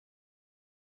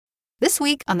This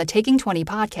week on the Taking 20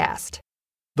 podcast.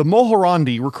 The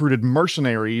Mulhorandi recruited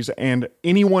mercenaries and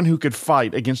anyone who could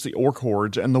fight against the orc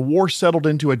hordes, and the war settled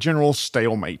into a general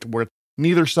stalemate, where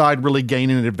neither side really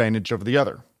gained an advantage over the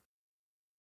other.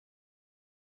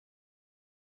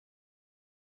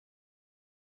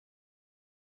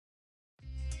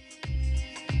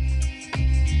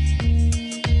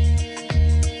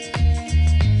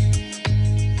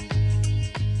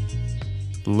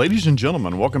 Ladies and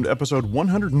gentlemen, welcome to episode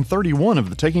 131 of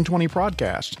the Taking 20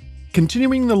 podcast.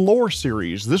 Continuing the lore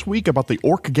series, this week about the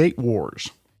Orc-Gate Wars.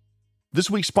 This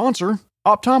week's sponsor,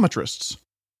 optometrists.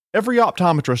 Every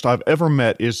optometrist I've ever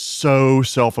met is so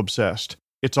self-obsessed.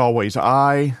 It's always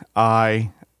I.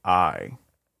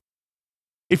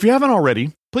 If you haven't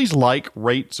already, please like,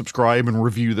 rate, subscribe, and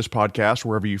review this podcast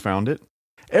wherever you found it.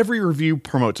 Every review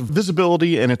promotes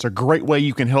visibility, and it's a great way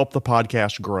you can help the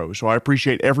podcast grow, so I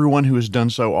appreciate everyone who has done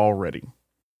so already.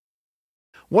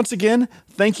 Once again,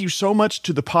 thank you so much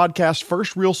to the podcast's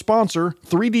first real sponsor,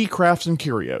 3D Crafts and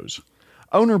Curios.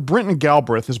 Owner Brenton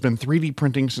Galbraith has been 3D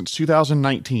printing since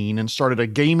 2019 and started a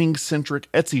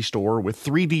gaming-centric Etsy store with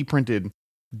 3D printed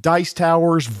dice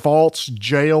towers, vaults,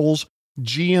 jails,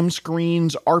 GM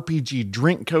screens, RPG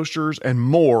drink coasters, and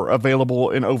more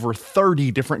available in over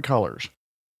 30 different colors.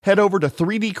 Head over to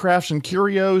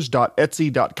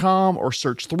 3dcraftsandcurios.etsy.com or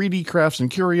search 3D Crafts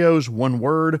and Curios, one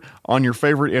word, on your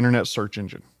favorite internet search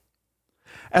engine.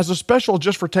 As a special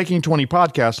just for Taking 20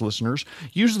 podcast listeners,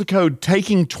 use the code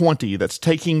TAKING20, that's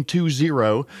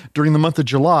TAKING20, during the month of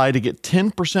July to get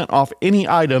 10% off any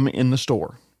item in the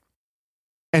store.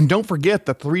 And don't forget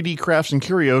that 3D Crafts and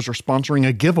Curios are sponsoring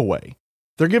a giveaway.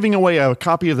 They're giving away a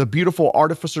copy of the beautiful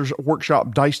Artificer's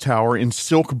Workshop Dice Tower in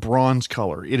silk bronze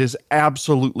color. It is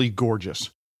absolutely gorgeous.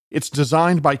 It's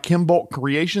designed by Kimboldt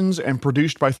Creations and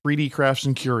produced by 3D Crafts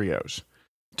and Curios.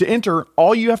 To enter,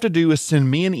 all you have to do is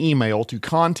send me an email to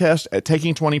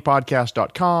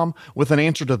contest@taking20podcast.com with an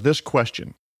answer to this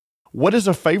question. What is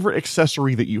a favorite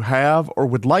accessory that you have or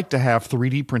would like to have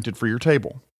 3D printed for your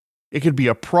table? It could be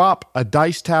a prop, a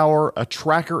dice tower, a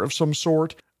tracker of some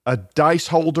sort, a dice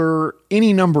holder,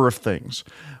 any number of things.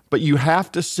 But you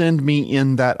have to send me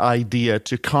in that idea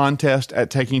to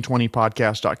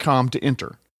contest@taking20podcast.com to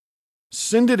enter.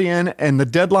 Send it in, and the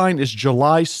deadline is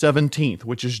July 17th,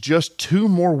 which is just 2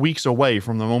 more weeks away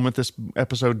from the moment this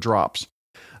episode drops.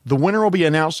 The winner will be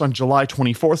announced on July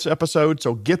 24th's episode,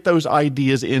 so get those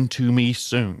ideas into me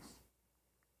soon.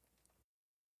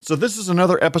 So this is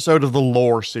another episode of the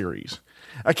lore series.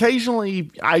 Occasionally,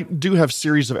 I do have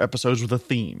series of episodes with a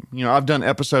theme. I've done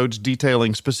episodes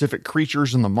detailing specific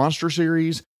creatures in the monster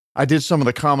series. I did some of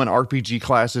the common RPG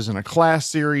classes in a class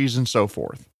series, and so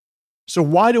forth. So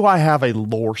why do I have a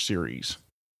lore series?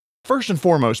 First and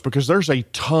foremost, because there's a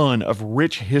ton of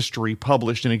rich history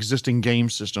published in existing game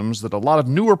systems that a lot of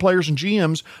newer players and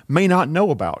GMs may not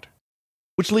know about.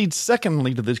 Which leads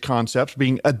secondly to these concepts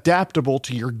being adaptable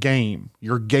to your game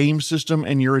system,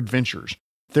 and your adventures.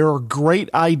 There are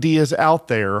great ideas out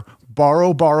there.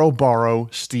 Borrow,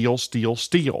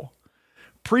 steal.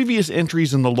 Previous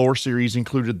entries in the lore series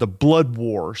included the Blood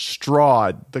War,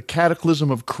 Strahd, the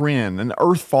Cataclysm of Krynn, and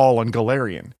Earthfall and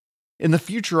Golarion. In the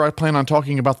future, I plan on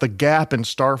talking about the Gap in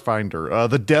Starfinder,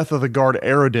 the death of the guard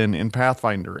Eredin in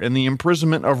Pathfinder, and the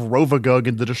imprisonment of Rovagug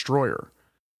in the Destroyer.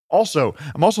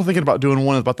 I'm also thinking about doing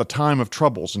one about the Time of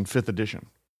Troubles in 5th edition.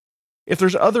 If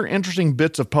there's other interesting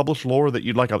bits of published lore that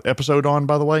you'd like an episode on,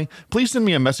 by the way, please send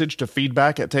me a message to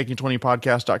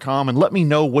feedback@taking20podcast.com and let me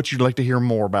know what you'd like to hear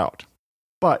more about.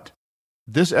 But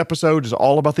this episode is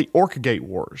all about the Orc-Gate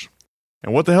Wars.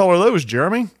 And what the hell are those,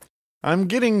 Jeremy? I'm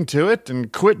getting to it,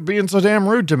 and quit being so damn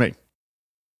rude to me.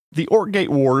 The Orc-Gate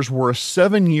Wars were a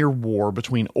 7-year war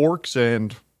between orcs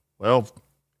and,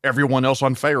 everyone else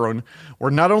on Faerun, where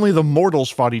not only the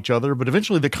mortals fought each other, but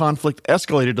eventually the conflict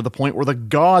escalated to the point where the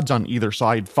gods on either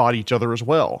side fought each other as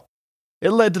well.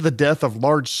 It led to the death of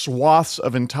large swaths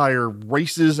of entire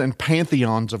races and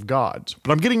pantheons of gods.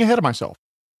 But I'm getting ahead of myself.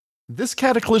 This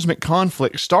cataclysmic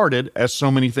conflict started, as so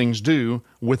many things do,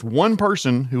 with one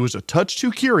person who was a touch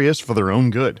too curious for their own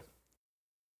good.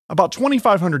 About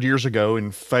 2,500 years ago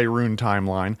in Faerun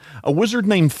timeline, a wizard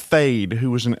named Thade, who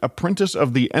was an apprentice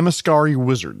of the Emissary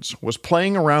Wizards, was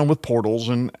playing around with portals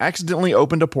and accidentally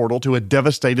opened a portal to a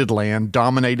devastated land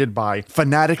dominated by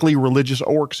fanatically religious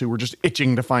orcs who were just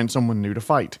itching to find someone new to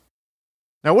fight.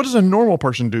 Now, what does a normal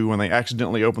person do when they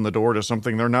accidentally open the door to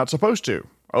something they're not supposed to?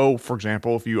 For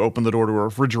example, if you open the door to a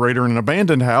refrigerator in an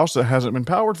abandoned house that hasn't been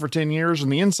powered for 10 years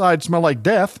and the inside smell like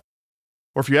death,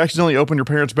 or if you accidentally open your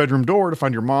parents' bedroom door to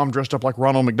find your mom dressed up like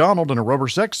Ronald McDonald in a rubber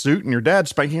sex suit and your dad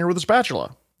spanking her with a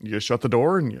spatula. You shut the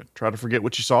door and you try to forget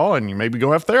what you saw, and you maybe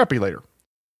go have therapy later.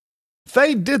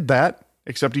 Thade did that,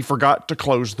 except he forgot to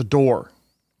close the door.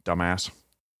 Dumbass.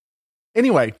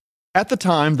 Anyway, at the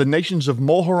time, the nations of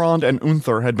Mulhorand and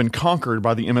Unther had been conquered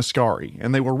by the Emisscari,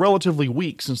 and they were relatively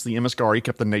weak since the Emisscari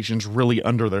kept the nations really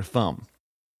under their thumb.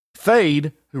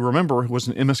 Thade, who remember was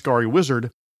an Emisscari wizard,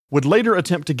 would later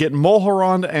attempt to get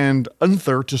Mulhorand and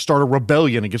Unther to start a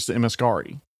rebellion against the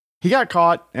Emisscari. He got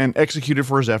caught and executed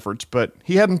for his efforts, but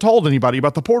he hadn't told anybody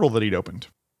about the portal that he'd opened.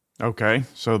 Okay,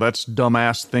 so that's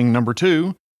dumbass thing number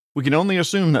 2. We can only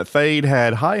assume that Thade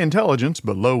had high intelligence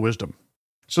but low wisdom.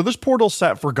 So this portal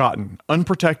sat forgotten,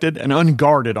 unprotected, and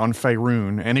unguarded on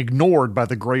Faerun, and ignored by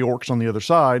the Grey Orcs on the other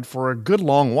side for a good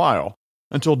long while,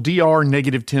 until DR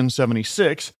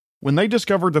 -1076, when they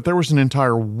discovered that there was an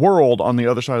entire world on the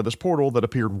other side of this portal that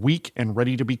appeared weak and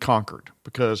ready to be conquered,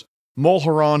 because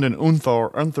Mulhorand and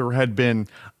Unther had been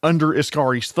under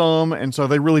Iskari's thumb, and so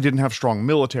they really didn't have strong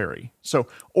military. So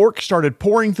orcs started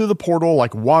pouring through the portal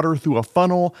like water through a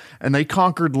funnel, and they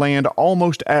conquered land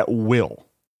almost at will.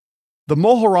 The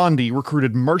Mulhorandi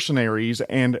recruited mercenaries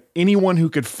and anyone who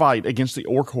could fight against the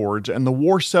orc hordes, and the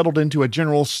war settled into a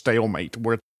general stalemate,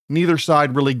 where neither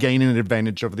side really gained an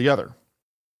advantage over the other.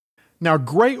 Now,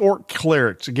 Grey Orc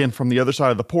clerics, again from the other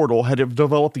side of the portal, had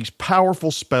developed these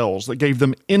powerful spells that gave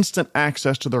them instant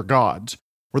access to their gods,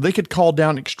 where they could call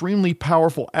down extremely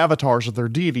powerful avatars of their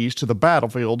deities to the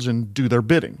battlefields and do their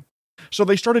bidding. So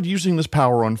they started using this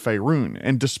power on Faerun,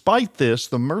 and despite this,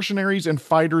 the mercenaries and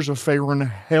fighters of Faerun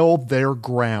held their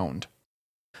ground.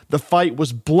 The fight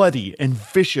was bloody and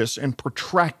vicious and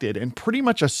protracted and pretty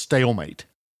much a stalemate.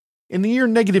 In the year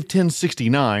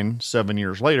 -1069, 7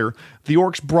 years later, the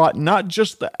orcs brought not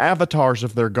just the avatars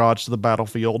of their gods to the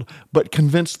battlefield, but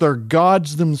convinced their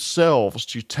gods themselves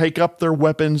to take up their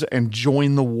weapons and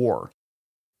join the war.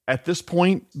 At this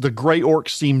point, the Grey Orcs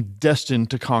seemed destined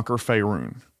to conquer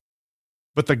Faerun.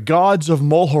 But the gods of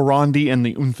Mulhorandi and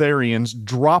the Untherians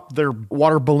dropped their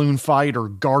water balloon fight or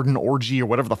garden orgy or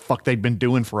whatever the fuck they'd been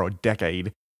doing for a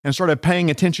decade, and started paying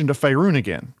attention to Faerun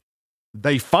again.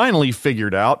 They finally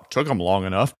figured out, took them long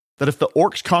enough, that if the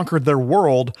orcs conquered their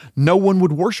world, no one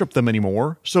would worship them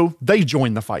anymore, so they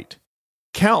joined the fight.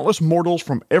 Countless mortals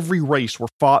from every race were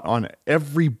fought on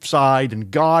every side, and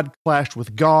God clashed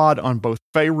with God on both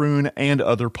Faerun and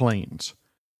other planes.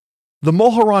 The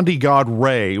Mulhorandi god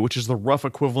Re, which is the rough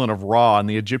equivalent of Ra in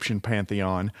the Egyptian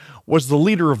pantheon, was the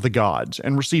leader of the gods,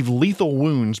 and received lethal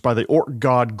wounds by the orc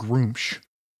god Grumsh.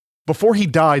 Before he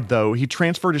died, though, he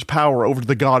transferred his power over to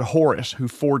the god Horus, who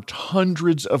forged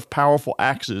hundreds of powerful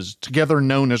axes, together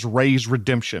known as Re's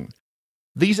Redemption.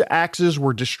 These axes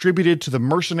were distributed to the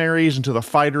mercenaries and to the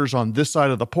fighters on this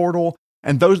side of the portal,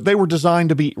 and they were designed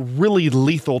to be really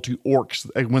lethal to orcs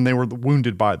when they were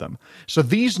wounded by them. So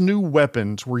these new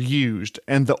weapons were used,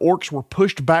 and the orcs were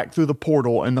pushed back through the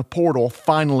portal, and the portal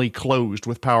finally closed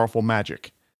with powerful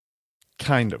magic.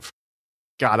 Kind of.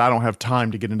 God, I don't have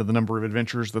time to get into the number of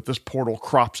adventures that this portal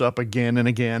crops up again and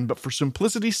again, but for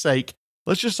simplicity's sake,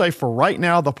 let's just say for right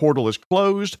now the portal is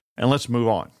closed, and let's move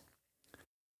on.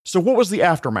 So what was the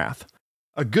aftermath?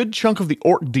 A good chunk of the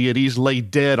orc deities lay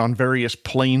dead on various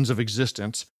planes of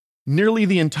existence. Nearly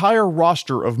the entire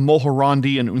roster of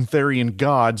Mulhorandi and Untherian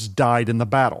gods died in the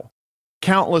battle.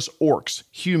 Countless orcs,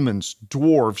 humans,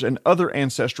 dwarves, and other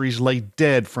ancestries lay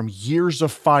dead from years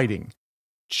of fighting,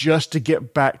 just to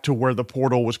get back to where the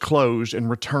portal was closed and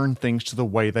return things to the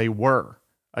way they were.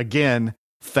 Again,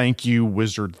 thank you,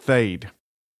 Wizard Thade.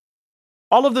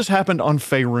 All of this happened on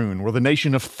Faerun, where the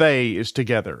nation of Thay is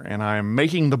together, and I am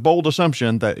making the bold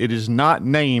assumption that it is not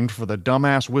named for the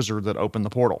dumbass wizard that opened the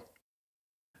portal.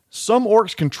 Some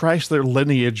orcs can trace their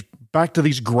lineage back to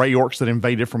these Grey Orcs that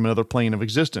invaded from another plane of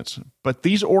existence, but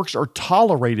these orcs are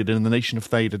tolerated in the nation of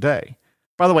Thay today.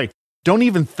 By the way, don't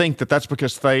even think that that's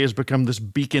because Thay has become this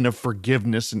beacon of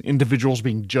forgiveness and individuals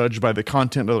being judged by the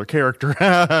content of their character.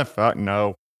 Fuck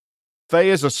no. Thay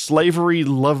is a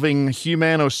slavery-loving,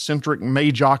 humanocentric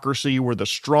mageocracy where the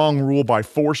strong rule by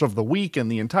force of the weak and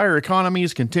the entire economy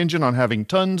is contingent on having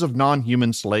tons of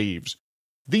non-human slaves.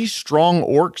 These strong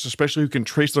orcs, especially who can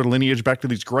trace their lineage back to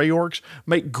these Grey Orcs,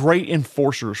 make great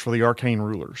enforcers for the arcane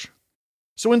rulers.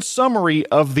 So in summary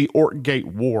of the Orc-Gate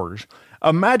Wars,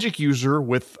 a magic user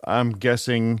with, I'm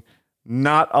guessing,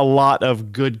 not a lot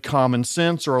of good common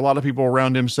sense or a lot of people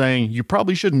around him saying, you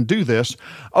probably shouldn't do this,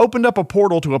 opened up a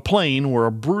portal to a plane where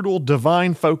a brutal,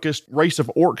 divine-focused race of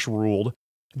orcs ruled,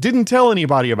 didn't tell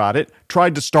anybody about it,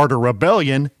 tried to start a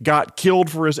rebellion, got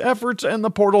killed for his efforts, and the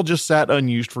portal just sat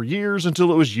unused for years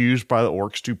until it was used by the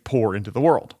orcs to pour into the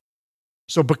world.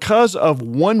 So because of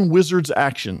one wizard's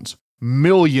actions,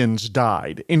 Millions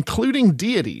died, including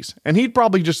deities, and he'd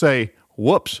probably just say,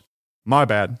 "Whoops, my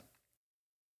bad."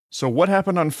 So what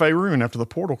happened on Faerun after the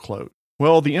portal closed?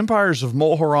 Well, the empires of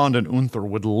Mulhorand and Unther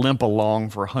would limp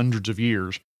along for hundreds of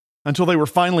years, until they were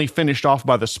finally finished off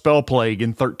by the Spell Plague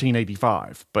in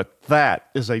 1385, but that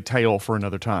is a tale for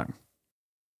another time.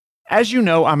 As you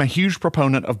know, I'm a huge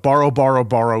proponent of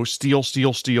borrow,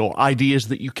 steal ideas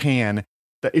that you can,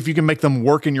 that if you can make them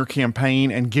work in your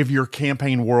campaign and give your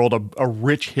campaign world a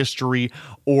rich history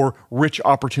or rich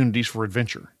opportunities for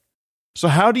adventure. So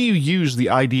how do you use the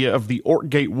idea of the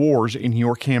Orkgate Wars in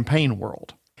your campaign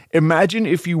world? Imagine,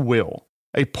 if you will,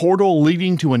 a portal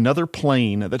leading to another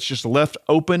plane that's just left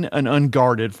open and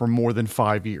unguarded for more than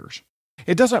 5 years.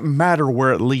 It doesn't matter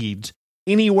where it leads.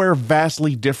 Anywhere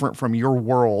vastly different from your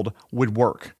world would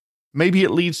work. Maybe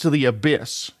it leads to the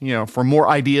Abyss. For more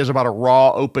ideas about a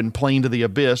raw, open plane to the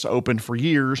Abyss opened for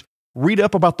years, read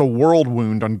up about the World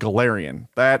Wound on Golarion.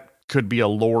 That could be a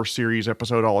lore series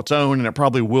episode all its own, and it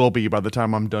probably will be by the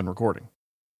time I'm done recording.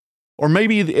 Or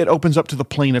maybe it opens up to the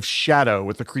plane of shadow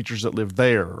with the creatures that live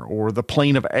there, or the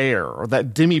plane of air, or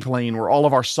that demi-plane where all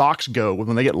of our socks go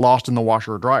when they get lost in the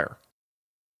washer or dryer.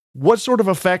 What sort of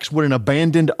effects would an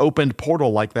abandoned, opened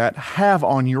portal like that have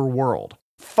on your world?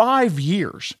 5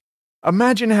 years.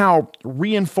 Imagine how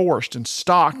reinforced and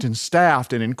stocked and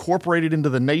staffed and incorporated into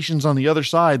the nations on the other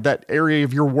side that area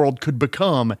of your world could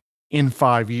become in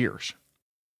 5 years.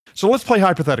 So let's play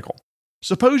hypothetical.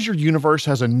 Suppose your universe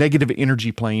has a negative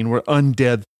energy plane where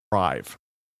undead thrive.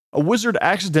 A wizard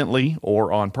accidentally,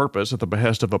 or on purpose at the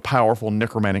behest of a powerful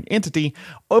necromantic entity,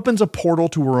 opens a portal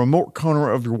to a remote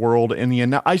corner of your world in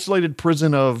the isolated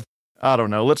prison of,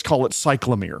 let's call it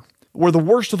Cyclamere, where the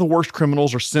worst of the worst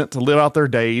criminals are sent to live out their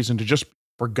days and to just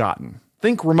forgotten.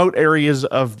 Think remote areas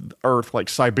of Earth like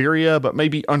Siberia, but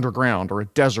maybe underground or a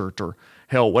desert or,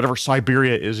 hell, whatever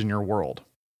Siberia is in your world.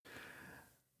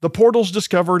 The portal's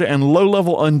discovered and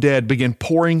low-level undead begin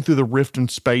pouring through the rift in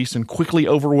space and quickly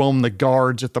overwhelm the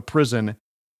guards at the prison,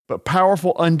 but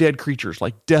powerful undead creatures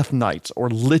like Death Knights or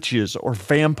Liches or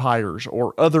vampires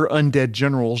or other undead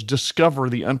generals discover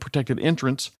the unprotected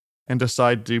entrance and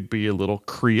decide to be a little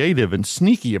creative and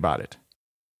sneaky about it.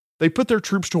 They put their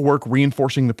troops to work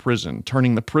reinforcing the prison,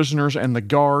 turning the prisoners and the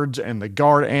guards and the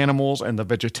guard animals and the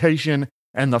vegetation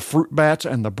and the fruit bats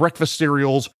and the breakfast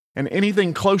cereals and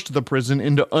anything close to the prison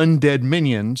into undead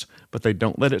minions, but they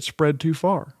don't let it spread too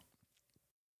far.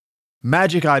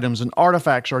 Magic items and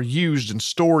artifacts are used and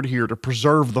stored here to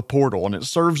preserve the portal, and it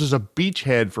serves as a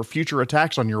beachhead for future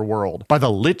attacks on your world by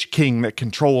the Lich King that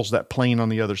controls that plane on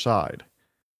the other side.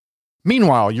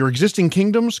 Meanwhile, your existing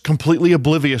kingdoms, completely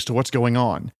oblivious to what's going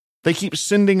on. They keep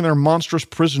sending their monstrous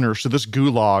prisoners to this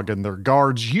gulag, and their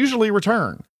guards usually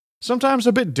return. Sometimes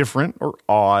a bit different or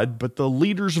odd, but the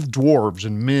leaders of dwarves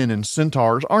and men and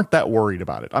centaurs aren't that worried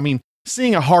about it. I mean,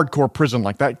 seeing a hardcore prison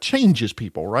like that changes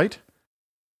people, right?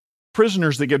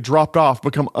 Prisoners that get dropped off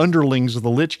become underlings of the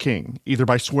Lich King, either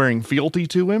by swearing fealty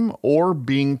to him or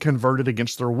being converted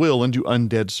against their will into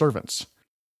undead servants.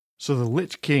 So the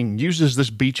Lich King uses this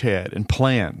beachhead and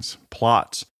plans,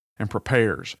 plots, and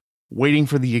prepares, waiting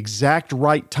for the exact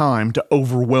right time to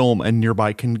overwhelm a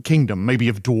nearby kingdom, maybe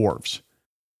of dwarves.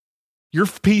 Your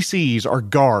PCs are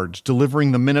guards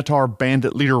delivering the Minotaur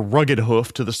bandit leader Rugged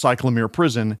Hoof to the Cyclamere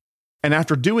prison, and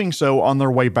after doing so on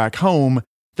their way back home,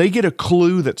 they get a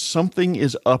clue that something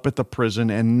is up at the prison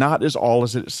and not as all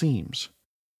as it seems.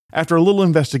 After a little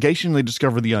investigation, they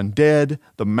discover the undead,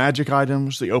 the magic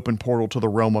items, the open portal to the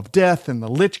realm of death, and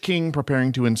the Lich King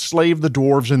preparing to enslave the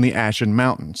dwarves in the Ashen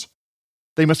Mountains.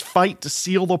 They must fight to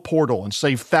seal the portal and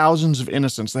save thousands of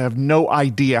innocents that have no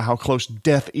idea how close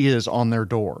death is on their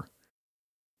door.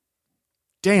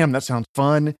 Damn, that sounds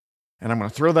fun, and I'm going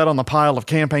to throw that on the pile of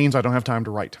campaigns I don't have time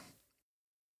to write.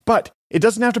 But it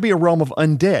doesn't have to be a realm of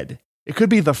undead. It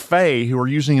could be the Fae who are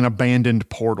using an abandoned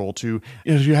portal to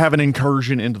have an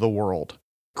incursion into the world.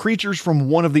 Creatures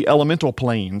from one of the elemental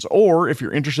planes, or if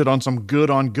you're interested on some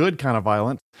good-on-good kind of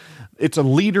violence, it's a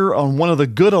leader on one of the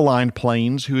good-aligned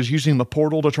planes who is using the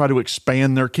portal to try to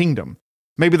expand their kingdom.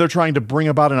 Maybe they're trying to bring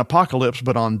about an apocalypse,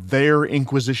 but on their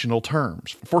inquisitional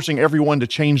terms, forcing everyone to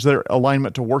change their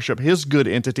alignment to worship his good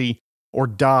entity or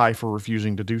die for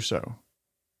refusing to do so.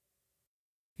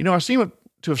 I seem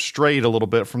to have strayed a little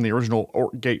bit from the original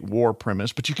Orkgate War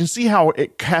premise, but you can see how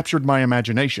it captured my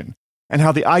imagination, and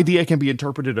how the idea can be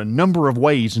interpreted a number of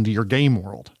ways into your game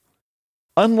world.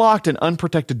 Unlocked and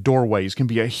unprotected doorways can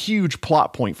be a huge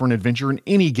plot point for an adventure in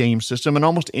any game system and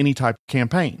almost any type of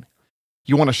campaign.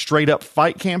 You want a straight-up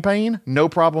fight campaign? No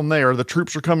problem there. The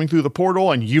troops are coming through the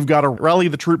portal, and you've got to rally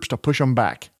the troops to push them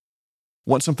back.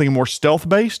 Want something more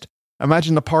stealth-based?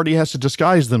 Imagine the party has to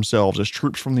disguise themselves as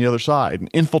troops from the other side and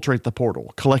infiltrate the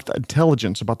portal, collect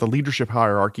intelligence about the leadership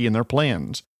hierarchy and their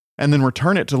plans, and then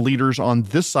return it to leaders on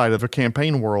this side of a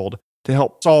campaign world to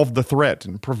help solve the threat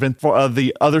and prevent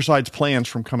the other side's plans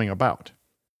from coming about.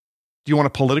 Do you want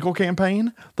a political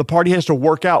campaign? The party has to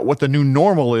work out what the new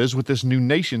normal is with this new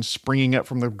nation springing up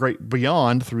from the great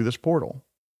beyond through this portal.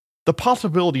 The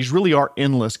possibilities really are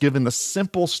endless given the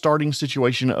simple starting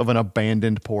situation of an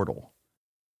abandoned portal.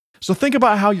 So think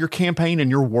about how your campaign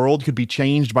and your world could be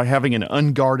changed by having an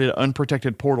unguarded,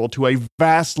 unprotected portal to a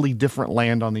vastly different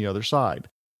land on the other side.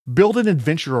 Build an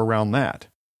adventure around that.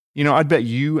 I'd bet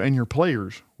you and your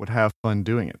players would have fun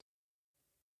doing it.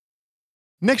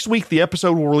 Next week, the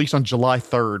episode will release on July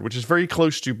 3rd, which is very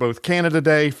close to both Canada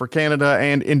Day for Canada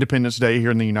and Independence Day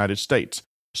here in the United States.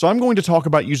 So I'm going to talk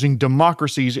about using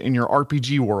democracies in your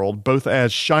RPG world, both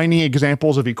as shining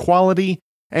examples of equality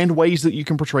and ways that you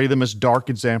can portray them as dark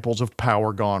examples of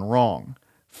power gone wrong.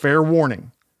 Fair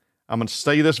warning. I'm going to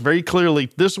say this very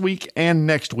clearly this week and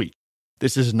next week.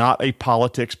 This is not a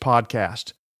politics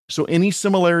podcast. So any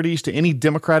similarities to any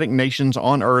democratic nations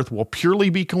on Earth will purely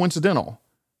be coincidental.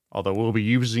 Although we'll be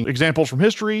using examples from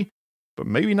history, but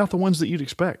maybe not the ones that you'd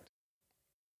expect.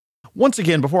 Once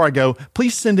again, before I go,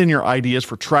 please send in your ideas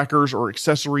for trackers or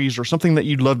accessories or something that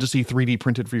you'd love to see 3D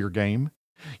printed for your game.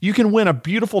 You can win a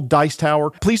beautiful dice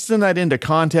tower. Please send that in to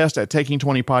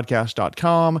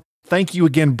contest@taking20podcast.com. Thank you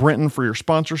again, Brenton, for your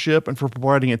sponsorship and for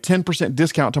providing a 10%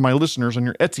 discount to my listeners on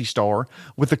your Etsy store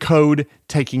with the code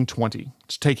TAKING20.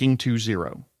 It's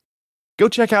TAKING20. Go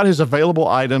check out his available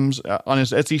items on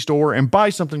his Etsy store and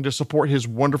buy something to support his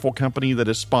wonderful company that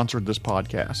has sponsored this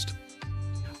podcast.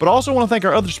 But I also want to thank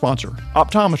our other sponsor,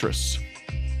 optometrists.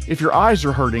 If your eyes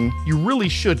are hurting, you really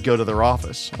should go to their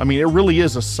office. It really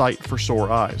is a sight for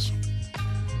sore eyes.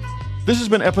 This has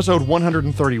been episode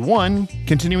 131,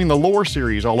 continuing the lore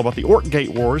series all about the Orc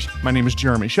Gate Wars. My name is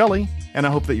Jeremy Shelley, and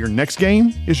I hope that your next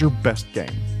game is your best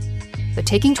game. The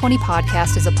Taking 20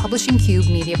 podcast is a Publishing Cube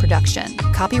media production.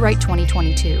 Copyright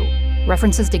 2022.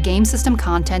 References to game system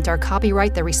content are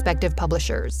copyright their respective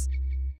publishers.